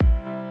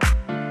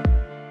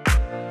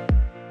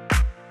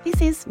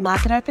This is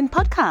MarketOpen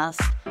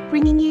podcast,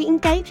 bringing you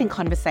engaging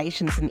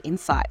conversations and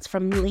insights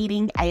from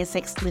leading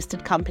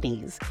ASX-listed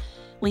companies.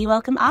 We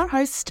welcome our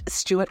host,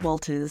 Stuart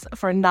Walters,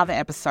 for another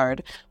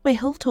episode where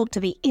he'll talk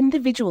to the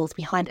individuals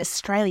behind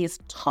Australia's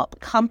top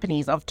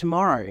companies of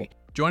tomorrow.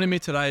 Joining me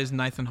today is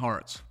Nathan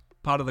Hauritz,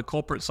 part of the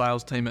corporate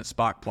sales team at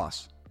Spark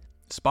Plus.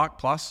 Spark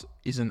Plus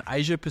is an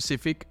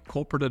Asia-Pacific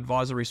corporate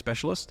advisory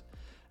specialist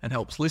and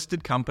helps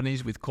listed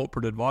companies with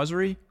corporate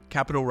advisory,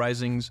 capital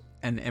raisings,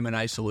 and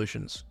M&A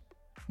solutions.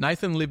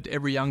 Nathan lived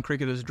every young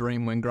cricketer's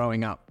dream when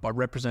growing up by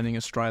representing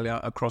Australia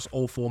across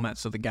all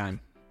formats of the game.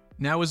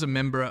 Now as a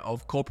member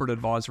of corporate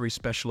advisory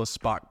specialist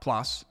Spark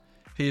Plus,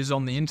 he is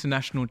on the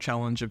international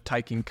challenge of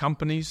taking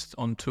companies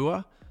on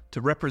tour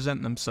to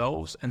represent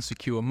themselves and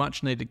secure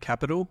much-needed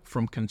capital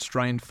from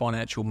constrained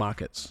financial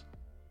markets.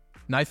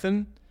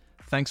 Nathan,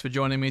 thanks for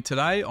joining me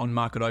today on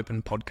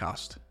MarketOpen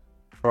podcast.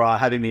 For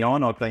having me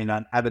on. I've been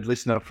an avid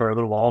listener for a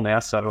little while now,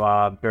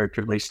 so very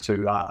privileged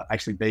to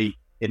actually be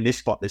in this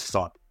spot this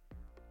time.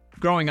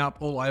 Growing up,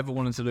 all I ever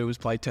wanted to do was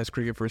play Test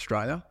cricket for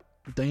Australia.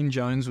 Dean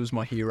Jones was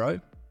my hero.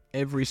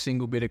 Every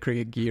single bit of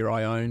cricket gear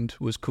I owned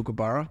was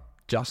Kookaburra,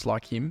 just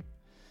like him.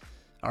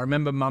 I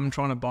remember Mum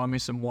trying to buy me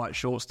some white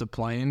shorts to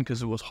play in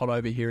because it was hot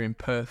over here in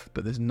Perth,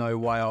 but there's no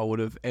way I would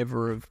have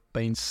ever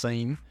been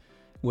seen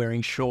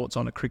wearing shorts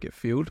on a cricket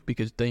field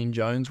because Dean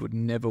Jones would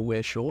never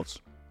wear shorts.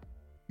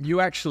 You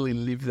actually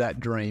lived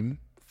that dream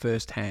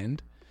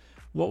firsthand.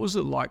 What was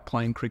it like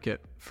playing cricket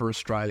for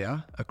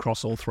Australia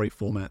across all three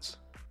formats?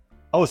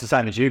 I was the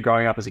same as you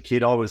growing up as a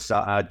kid. I was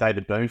a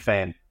David Boone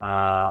fan.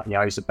 I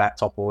used to bat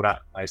top order.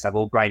 I used to have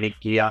all grey knit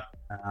gear.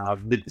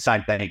 Did the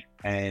same thing.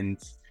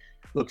 And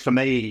look, for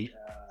me,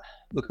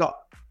 I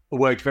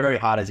worked very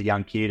hard as a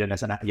young kid and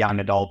as a young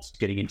adult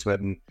getting into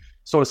it, and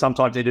sort of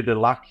sometimes needed a bit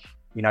of luck,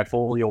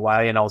 fall your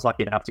way. And I was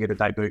lucky enough to get a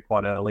debut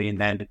quite early, and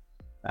then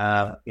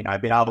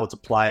been able to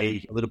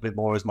play a little bit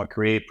more as my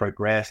career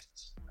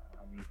progressed.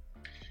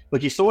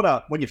 Look, you sort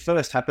of, when it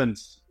first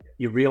happens,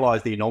 you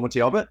realise the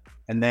enormity of it.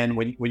 And then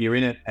when you're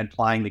in it and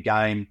playing the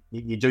game,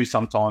 you do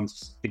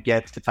sometimes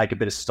forget to take a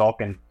bit of stock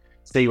and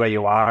see where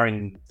you are.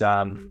 And,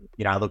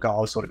 look, I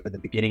was sort of at the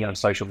beginning of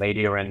social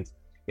media, and,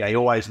 you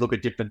always look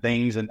at different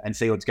things and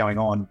see what's going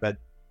on. But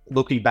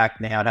looking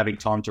back now and having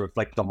time to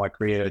reflect on my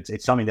career,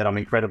 it's something that I'm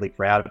incredibly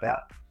proud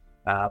about.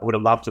 I would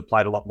have loved to have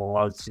played a lot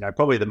more. It's,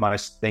 probably the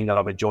most thing that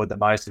I've enjoyed the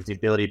most is the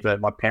ability for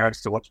my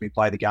parents to watch me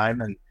play the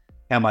game and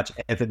how much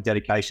effort and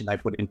dedication they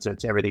put into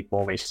everything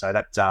for me. So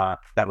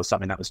that was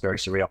something that was very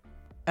surreal.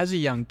 As a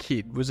young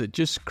kid, was it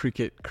just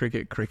cricket,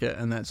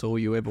 and that's all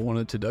you ever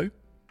wanted to do?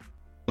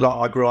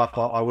 Well, I grew up,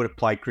 I would have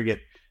played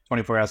cricket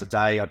 24 hours a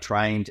day. I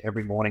trained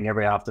every morning,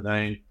 every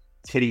afternoon,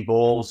 hitting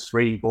balls,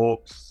 reading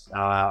books.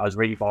 I was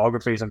reading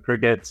biographies on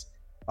cricket.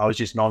 I was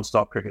just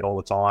non-stop cricket all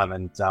the time.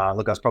 And I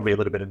was probably a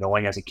little bit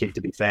annoying as a kid,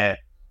 to be fair.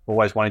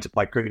 Always wanting to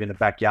play cricket in the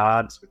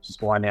backyard, which is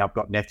why now I've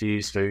got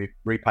nephews who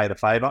repay the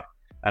favour.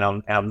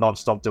 And I'm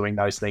non-stop doing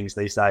those things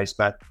these days.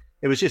 But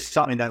it was just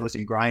something that was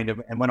ingrained.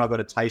 And when I got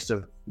a taste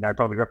of,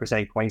 probably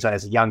representing Queensland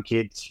as a young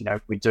kid,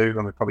 we do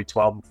when we're probably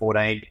 12 and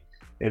 14,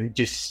 it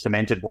just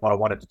cemented what I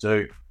wanted to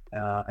do.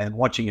 And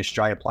watching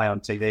Australia play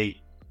on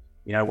TV,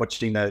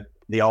 watching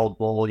the old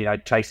ball,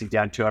 chasing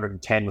down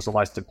 210 was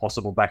almost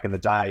impossible back in the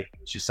day.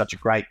 It's just such a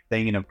great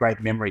thing and a great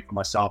memory for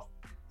myself,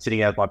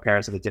 sitting out with my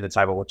parents at the dinner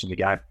table watching the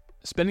game.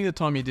 Spending the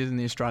time you did in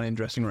the Australian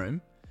dressing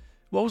room,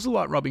 what was it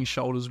like rubbing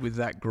shoulders with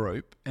that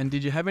group? And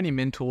did you have any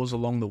mentors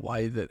along the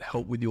way that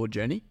helped with your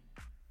journey?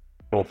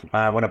 Well,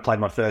 when I played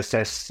my first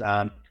test,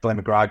 Glenn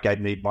McGrath gave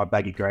me my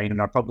baggy green,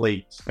 and I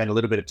probably spent a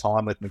little bit of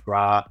time with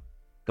McGrath,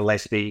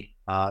 Gillespie,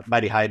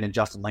 Matty Hayden and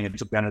Justin Langer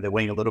took me under their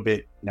wing a little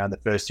bit. In the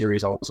first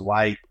series I was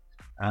away.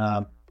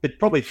 But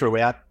probably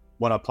throughout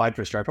when I played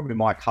for Australia, probably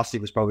Mike Hussey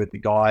was probably the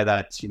guy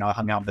that, I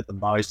hung out with the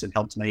most and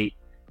helped me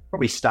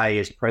probably stay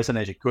as present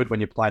as you could when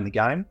you're playing the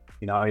game.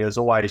 He was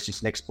always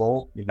just next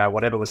ball,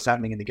 whatever was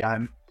happening in the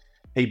game.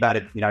 He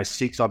batted,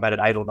 6, I batted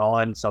 8 or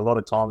 9. So a lot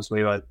of times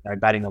we were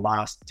batting the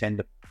last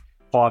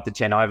 5 to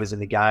 10 overs in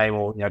the game,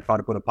 or, trying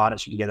to put a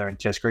partnership together in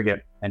Test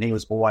cricket. And he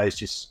was always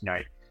just,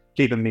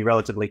 keeping me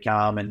relatively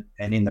calm and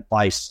in the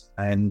place.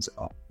 And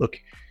look,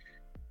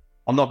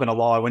 I'm not going to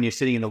lie, when you're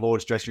sitting in the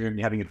Lord's dressing room,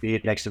 you're having a beer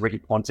next to Ricky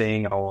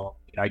Ponting, or,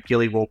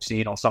 Gilly walks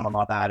in or something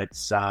like that,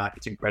 it's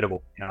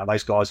incredible.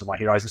 Those guys are my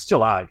heroes and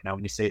still are,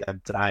 when you see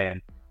them today,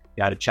 and,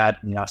 to chat,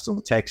 still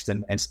text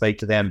and speak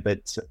to them.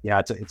 But,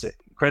 it's an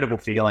incredible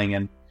feeling.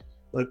 And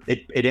look,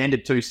 it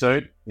ended too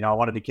soon. I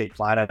wanted to keep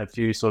playing. I had a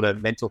few sort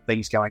of mental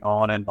things going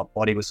on, and my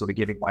body was sort of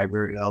giving way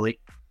very early.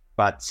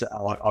 But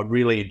I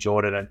really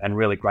enjoyed it and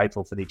really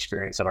grateful for the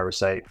experience that I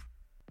received.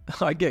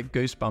 I get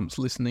goosebumps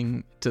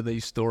listening to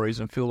these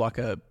stories and feel like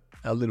a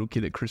little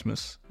kid at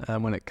Christmas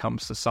when it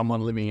comes to someone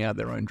living out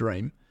their own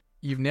dream.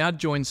 You've now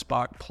joined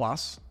Spark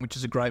Plus, which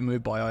is a great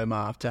move by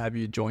Omar to have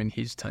you join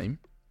his team.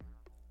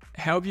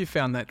 How have you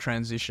found that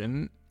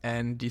transition,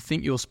 and do you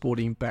think your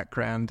sporting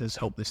background has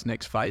helped this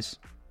next phase?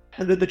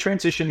 The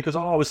transition, because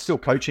I was still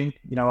coaching,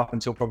 up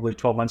until probably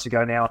 12 months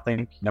ago now, I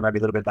think, maybe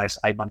a little bit less,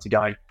 8 months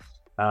ago.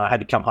 I had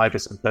to come home for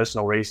some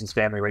personal reasons,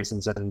 family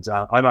reasons, and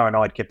Omar and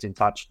I had kept in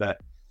touch for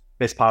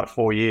best part of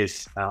 4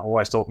 years,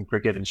 always talking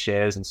cricket and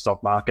shares and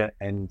stock market.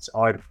 And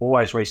I've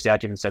always reached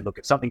out to him and said, look,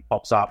 if something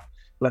pops up,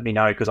 let me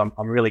know, because I'm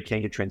really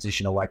keen to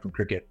transition away from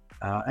cricket.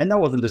 And that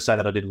wasn't to say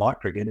that I didn't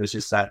like cricket. It was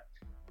just that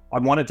I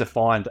wanted to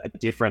find a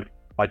different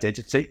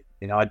identity.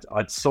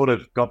 I'd sort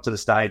of got to the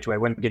stage where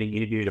when getting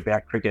interviewed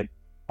about cricket,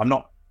 I'm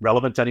not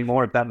relevant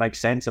anymore, if that makes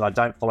sense, and I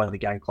don't follow the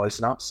game close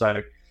enough.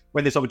 So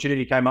when this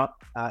opportunity came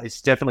up,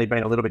 it's definitely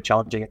been a little bit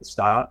challenging at the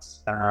start.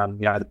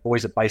 The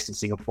boys are based in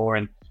Singapore,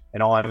 and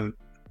I'm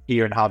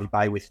here in Harvey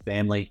Bay with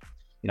family,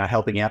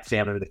 helping out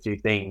family with a few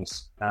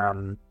things.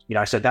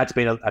 So that's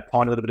been a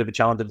tiny little bit of a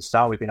challenge at the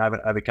start. We've been able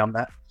to overcome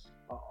that.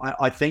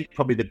 I think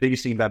probably the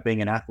biggest thing about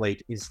being an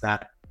athlete is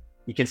that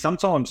you can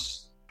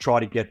sometimes try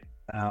to get,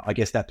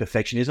 that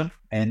perfectionism,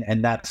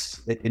 and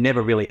that's it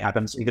never really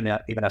happens, even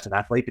as an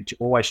athlete. But you're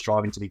always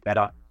striving to be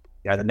better,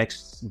 the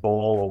next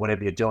ball or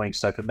whatever you're doing.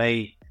 So for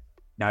me,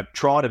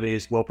 try to be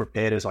as well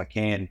prepared as I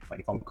can.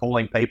 Like if I'm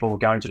calling people,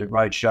 going to do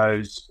road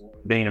shows,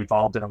 being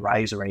involved in a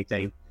raise or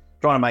anything,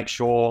 trying to make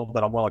sure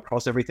that I'm well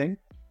across everything,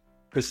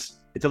 because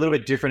it's a little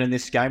bit different in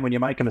this game. When you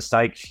make a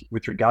mistake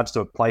with regards to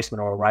a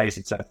placement or a raise,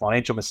 it's a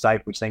financial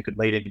mistake, which then could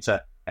lead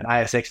into an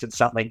ASX and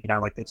something,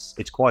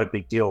 it's quite a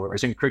big deal.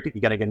 Whereas in cricket,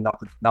 you're going to get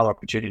another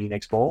opportunity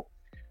next ball.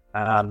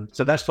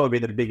 So that's probably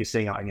the biggest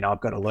thing.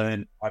 I've got to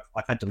learn.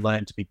 I've had to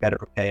learn to be better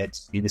prepared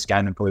in this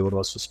game than probably what I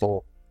was for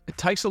sport. It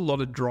takes a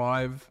lot of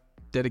drive,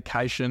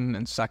 dedication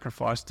and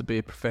sacrifice to be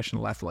a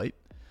professional athlete.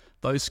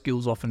 Those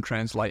skills often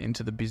translate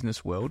into the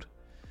business world.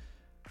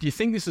 Do you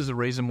think this is a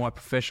reason why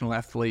professional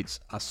athletes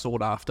are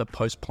sought after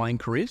post-playing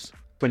careers?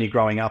 When you're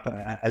growing up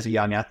as a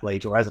young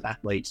athlete or as an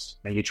athlete,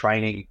 you're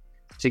training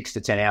 6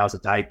 to 10 hours a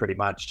day pretty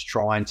much,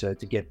 trying to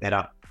get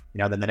better.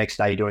 Then the next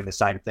day you're doing the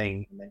same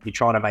thing. And you're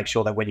trying to make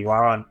sure that when you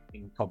are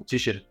in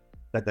competition,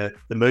 that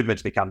the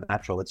movements become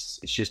natural. It's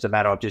just a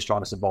matter of just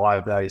trying to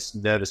survive those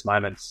nervous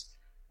moments.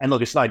 And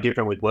look, it's no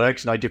different with work.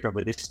 It's no different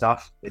with this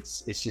stuff.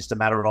 It's just a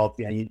matter of,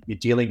 you're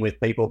dealing with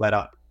people that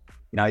are,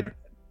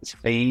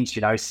 fiends,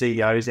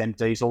 CEOs,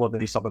 MDs, all of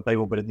these type of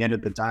people. But at the end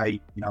of the day,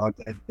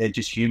 they're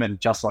just human,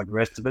 just like the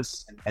rest of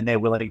us, and they're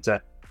willing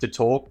to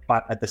talk.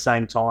 But at the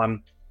same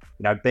time,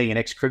 being an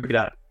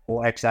ex-cricketer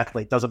or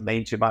ex-athlete doesn't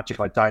mean too much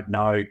if I don't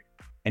know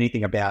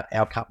anything about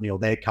our company or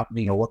their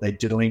company or what they're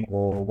doing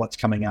or what's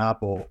coming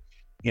up or,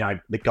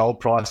 the gold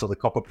price or the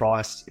copper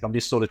price. If I'm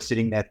just sort of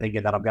sitting there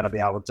thinking that I'm going to be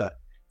able to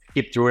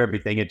skip through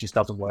everything, it just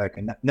doesn't work.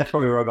 And that's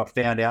probably where I got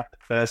found out the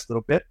first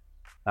little bit.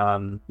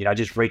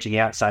 Just reaching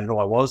out, saying who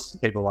I was.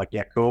 People were like,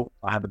 yeah, cool.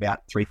 I have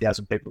about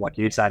 3,000 people like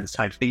you saying the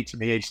same thing to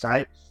me each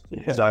day.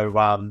 Yeah.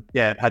 So,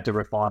 had to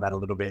refine that a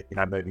little bit,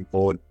 moving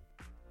forward.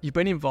 You've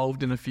been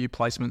involved in a few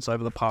placements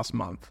over the past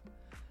month.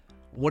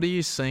 What are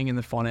you seeing in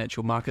the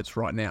financial markets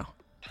right now?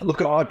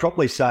 Look, I'd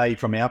probably say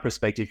from our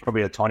perspective,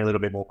 probably a tiny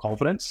little bit more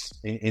confidence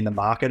in the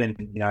market, and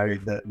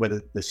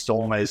whether the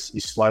storm is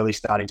slowly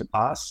starting to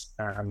pass.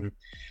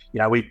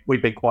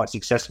 We've been quite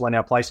successful in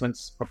our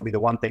placements. Probably the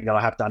one thing that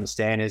I have to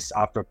understand is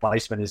after a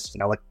placement is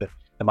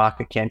the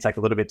market can take a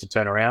little bit to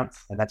turn around,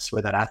 and that's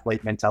where that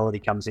athlete mentality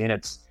comes in.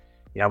 It's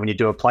when you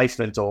do a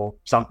placement or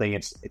something,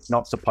 it's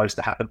not supposed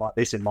to happen like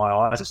this in my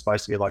eyes. It's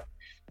supposed to be like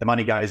the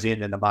money goes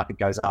in and the market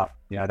goes up.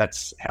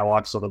 That's how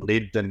I've sort of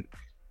lived, and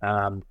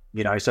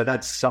so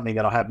that's something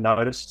that I have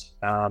noticed.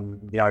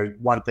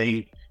 One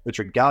thing with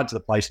regard to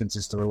the placements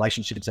is the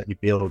relationships that you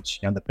build,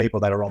 the people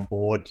that are on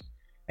board,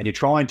 and you're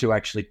trying to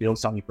actually build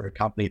something for a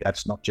company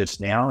that's not just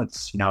now.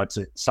 It's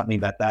something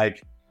that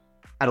they've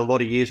had a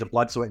lot of years of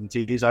blood, sweat and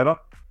tears over.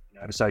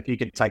 So if you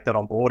can take that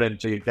on board and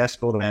do your best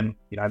for them,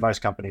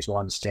 most companies will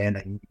understand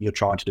that you're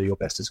trying to do your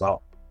best as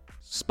well.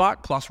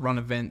 Spark Plus run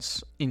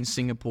events in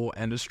Singapore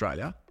and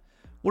Australia.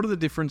 What are the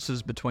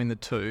differences between the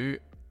two?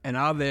 And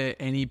are there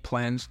any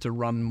plans to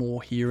run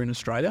more here in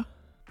Australia?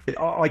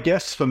 I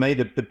guess for me,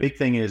 the big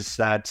thing is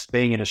that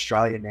being in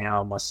Australia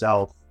now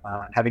myself,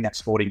 having that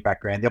sporting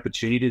background, the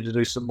opportunity to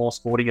do some more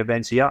sporting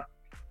events here.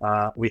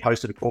 We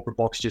hosted a corporate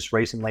box just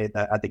recently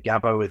at the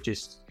Gabbo with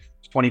just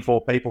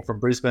 24 people from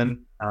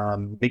Brisbane,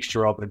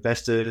 mixture of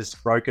investors,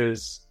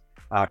 brokers,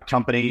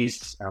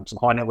 companies, some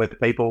high net worth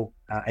people,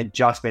 and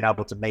just been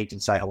able to meet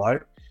and say hello.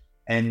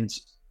 And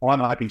I'm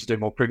hoping to do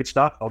more cricket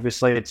stuff.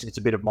 Obviously, it's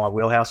a bit of my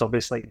wheelhouse,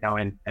 obviously,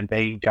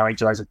 and going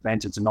to those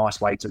events, it's a nice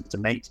way to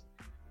meet.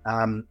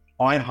 I'm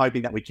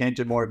hoping that we can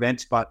do more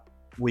events, but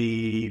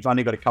we've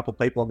only got a couple of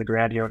people on the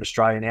ground here in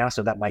Australia now,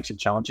 so that makes it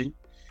challenging.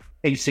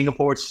 In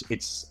Singapore,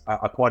 it's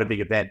quite a big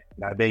event.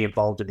 Being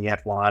involved in the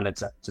F1,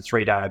 it's a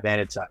 3-day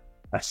event. It's a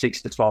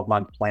 6 to 12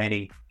 month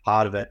planning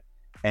part of it.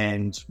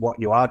 And what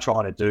you are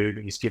trying to do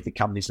is give the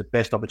companies the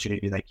best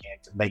opportunity they can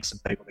to meet some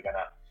people that are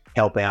going to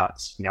help out,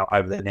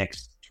 over the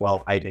next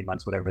 12, 18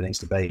 months, whatever it needs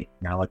to be.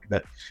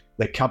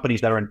 The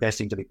companies that are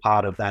investing to be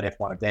part of that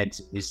F1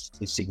 event is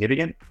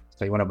significant.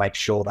 So you want to make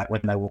sure that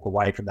when they walk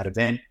away from that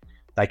event,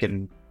 they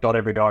can dot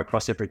every I,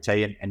 cross every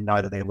T, and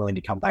know that they're willing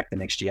to come back the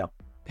next year.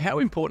 How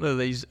important are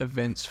these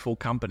events for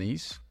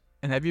companies?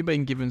 And have you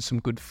been given some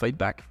good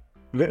feedback?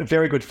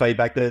 Very good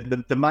feedback.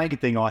 The main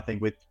thing I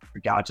think with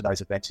regard to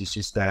those events is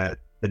just the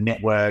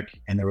network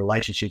and the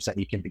relationships that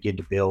you can begin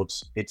to build.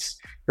 It's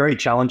very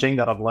challenging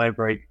that I've learned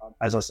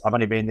I've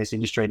only been in this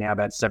industry now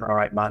about 7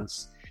 or 8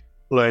 months.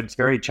 Learned it's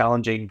very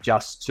challenging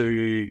just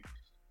to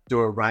do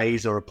a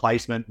raise or a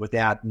placement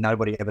without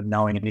nobody ever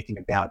knowing anything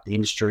about the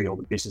industry or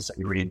the business that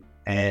you're in.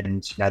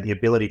 And the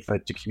ability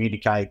to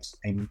communicate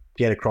and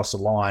get across the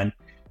line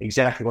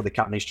exactly what the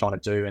company's trying to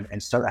do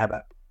and start to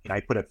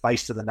have put a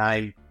face to the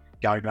name,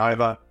 going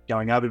over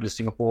to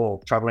Singapore, or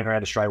traveling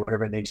around Australia,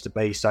 whatever it needs to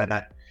be, so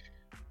that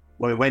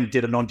when we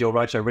did a non-deal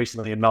roadshow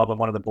recently in Melbourne,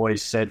 one of the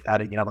boys said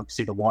that,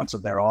 see the whites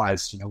of their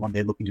eyes, what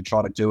they're looking to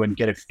try to do and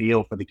get a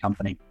feel for the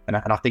company. And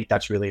I think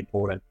that's really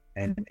important.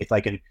 And if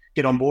they can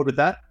get on board with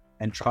that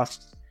and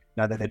trust,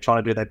 that they're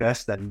trying to do their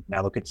best, then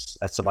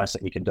that's the most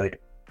that you can do.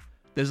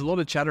 There's a lot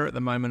of chatter at the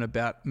moment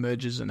about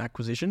mergers and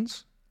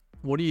acquisitions.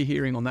 What are you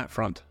hearing on that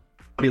front?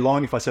 I'd be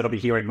lying if I said I'd be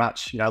hearing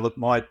much. Look,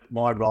 my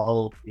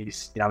role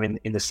is,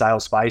 in the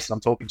sales space, and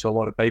I'm talking to a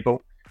lot of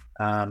people.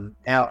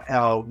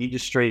 Our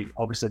industry,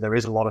 obviously, there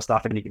is a lot of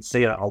stuff, and you can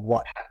see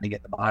what's happening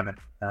at the moment,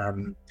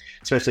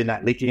 especially in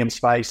that lithium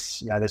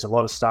space. There's a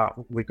lot of stuff.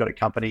 We've got a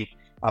company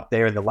up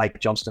there in the Lake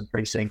Johnston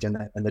precinct,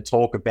 and the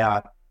talk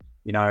about,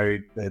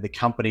 the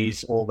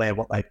companies all there,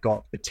 what they've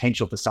got,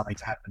 potential for something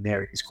to happen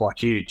there is quite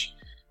huge.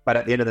 But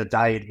at the end of the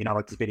day,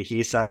 it's a bit of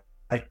hearsay.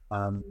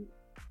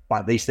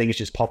 But these things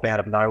just pop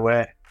out of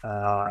nowhere,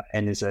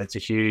 and it's a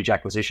huge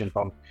acquisition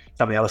from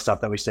some of the other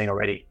stuff that we've seen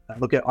already.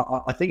 Look,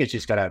 I think it's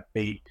just going to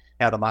be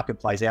how the market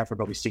plays out for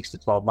probably 6 to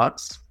 12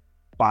 months.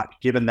 But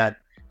given that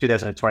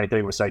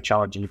 2023 was so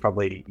challenging, you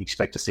probably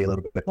expect to see a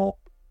little bit more.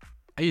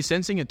 Are you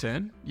sensing a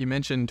turn? You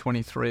mentioned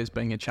 23 as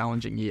being a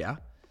challenging year.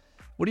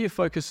 What are your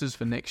focuses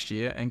for next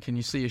year, and can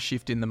you see a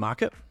shift in the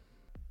market?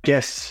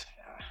 Yes.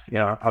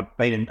 Haven't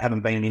been in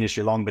the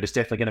industry long, but it's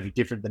definitely going to be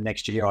different than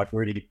next year. I've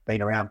really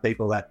been around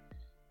people that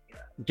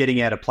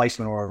getting out a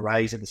placement or a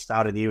raise at the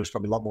start of the year was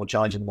probably a lot more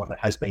challenging than what it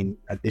has been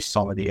at this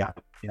time of the year.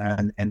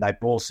 And they've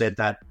all said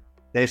that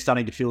they're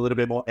starting to feel a little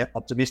bit more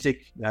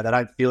optimistic. They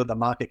don't feel that the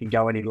market can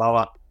go any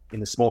lower in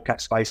the small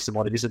cap space than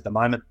what it is at the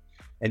moment.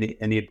 And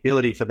the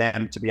ability for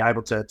them to be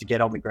able to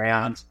get on the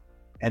ground,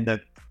 and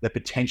the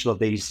potential of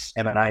these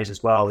M&As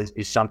as well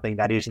is something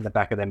that is in the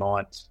back of their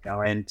minds.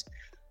 And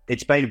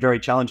it's been very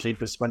challenging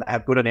because when they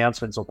have good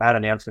announcements or bad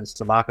announcements,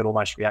 the market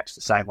almost reacts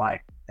the same way.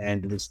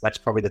 And that's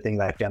probably the thing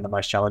they found the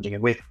most challenging.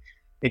 And with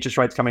interest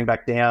rates coming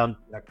back down,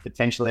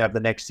 potentially over the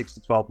next 6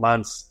 to 12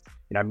 months,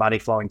 money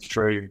flowing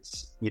through,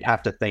 you'd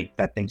have to think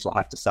that things will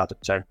have to start to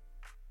turn.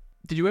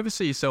 Did you ever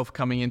see yourself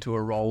coming into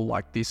a role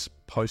like this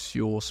post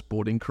your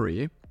sporting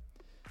career?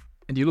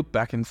 And you look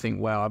back and think,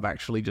 wow, I've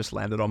actually just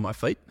landed on my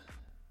feet?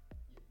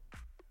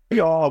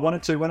 Yeah, I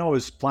wanted to. When I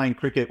was playing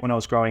cricket, when I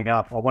was growing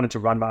up, I wanted to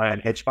run my own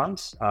hedge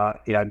funds,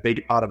 be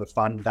part of a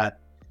fund that,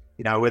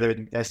 whether it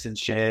invests in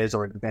shares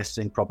or invests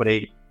in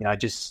property, I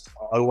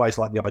always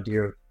liked the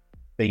idea of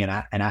being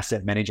an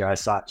asset manager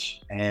as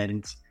such.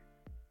 And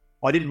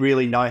I didn't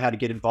really know how to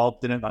get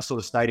involved in it. I sort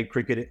of stayed in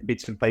cricket in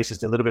bits and pieces,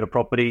 did a little bit of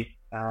property,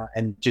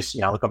 and just,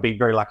 I've been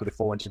very lucky to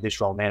fall into this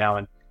role now.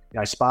 And,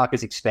 Spark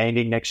is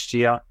expanding next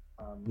year,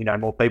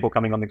 more people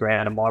coming on the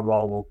ground, and my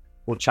role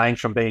will change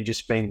from being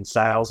in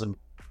sales and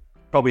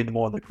probably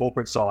more on the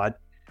corporate side.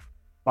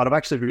 But I've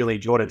actually really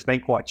enjoyed it. It's been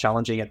quite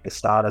challenging at the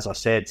start, as I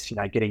said,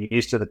 getting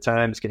used to the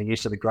terms, getting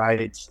used to the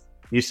grades,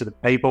 used to the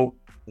people.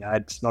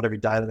 It's not every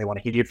day that they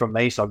want to hear from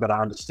me, so I've got to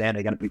understand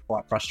they're going to be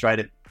quite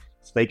frustrated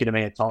speaking to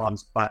me at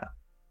times. But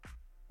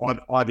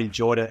I've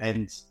enjoyed it,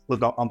 and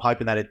look, I'm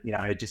hoping that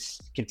it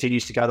just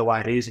continues to go the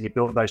way it is, and you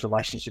build those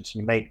relationships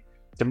and you meet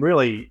some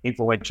really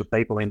influential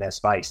people in their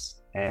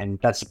space, and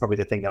that's probably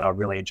the thing that I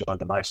really enjoyed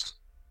the most.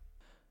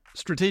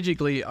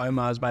 Strategically,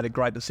 Omar's made a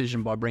great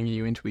decision by bringing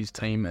you into his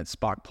team at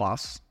Spark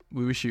Plus.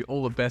 We wish you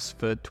all the best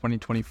for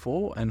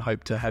 2024 and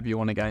hope to have you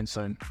on again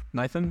soon.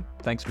 Nathan,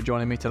 thanks for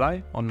joining me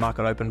today on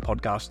MarketOpen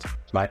Podcast.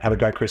 Mate, have a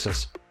great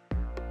Christmas.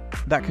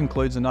 That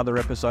concludes another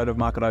episode of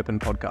MarketOpen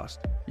Podcast.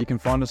 You can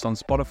find us on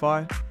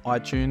Spotify,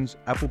 iTunes,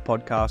 Apple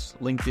Podcasts,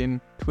 LinkedIn,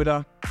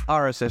 Twitter,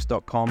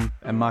 rss.com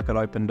and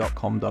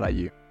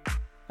marketopen.com.au.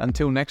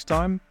 Until next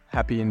time,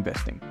 happy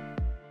investing.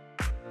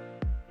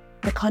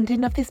 The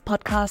content of this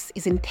podcast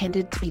is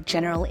intended to be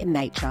general in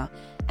nature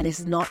and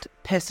is not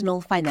personal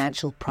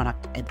financial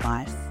product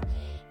advice.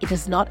 It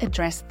does not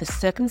address the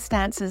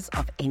circumstances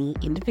of any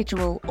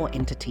individual or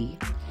entity.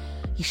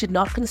 You should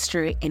not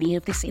construe any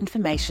of this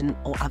information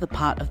or other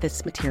part of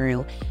this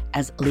material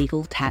as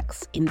legal,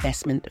 tax,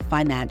 investment,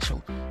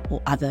 financial,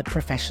 or other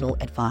professional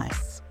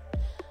advice.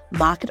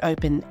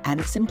 MarketOpen and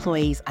its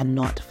employees are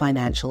not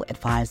financial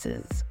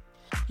advisors.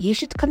 You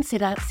should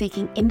consider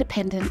seeking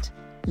independent,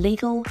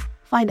 legal,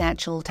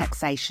 financial,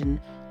 taxation,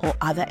 or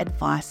other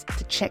advice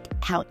to check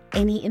how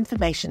any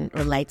information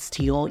relates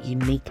to your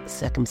unique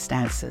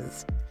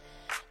circumstances.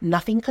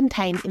 Nothing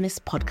contained in this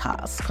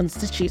podcast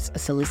constitutes a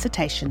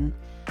solicitation,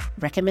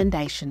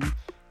 recommendation,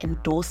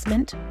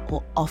 endorsement,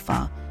 or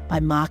offer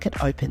by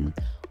MarketOpen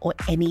or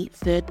any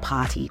third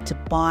party to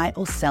buy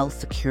or sell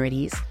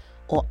securities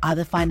or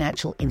other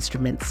financial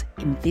instruments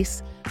in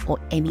this or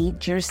any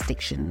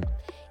jurisdiction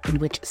in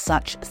which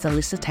such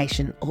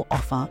solicitation or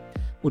offer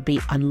would be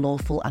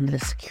unlawful under the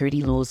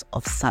security laws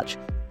of such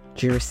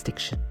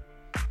jurisdiction.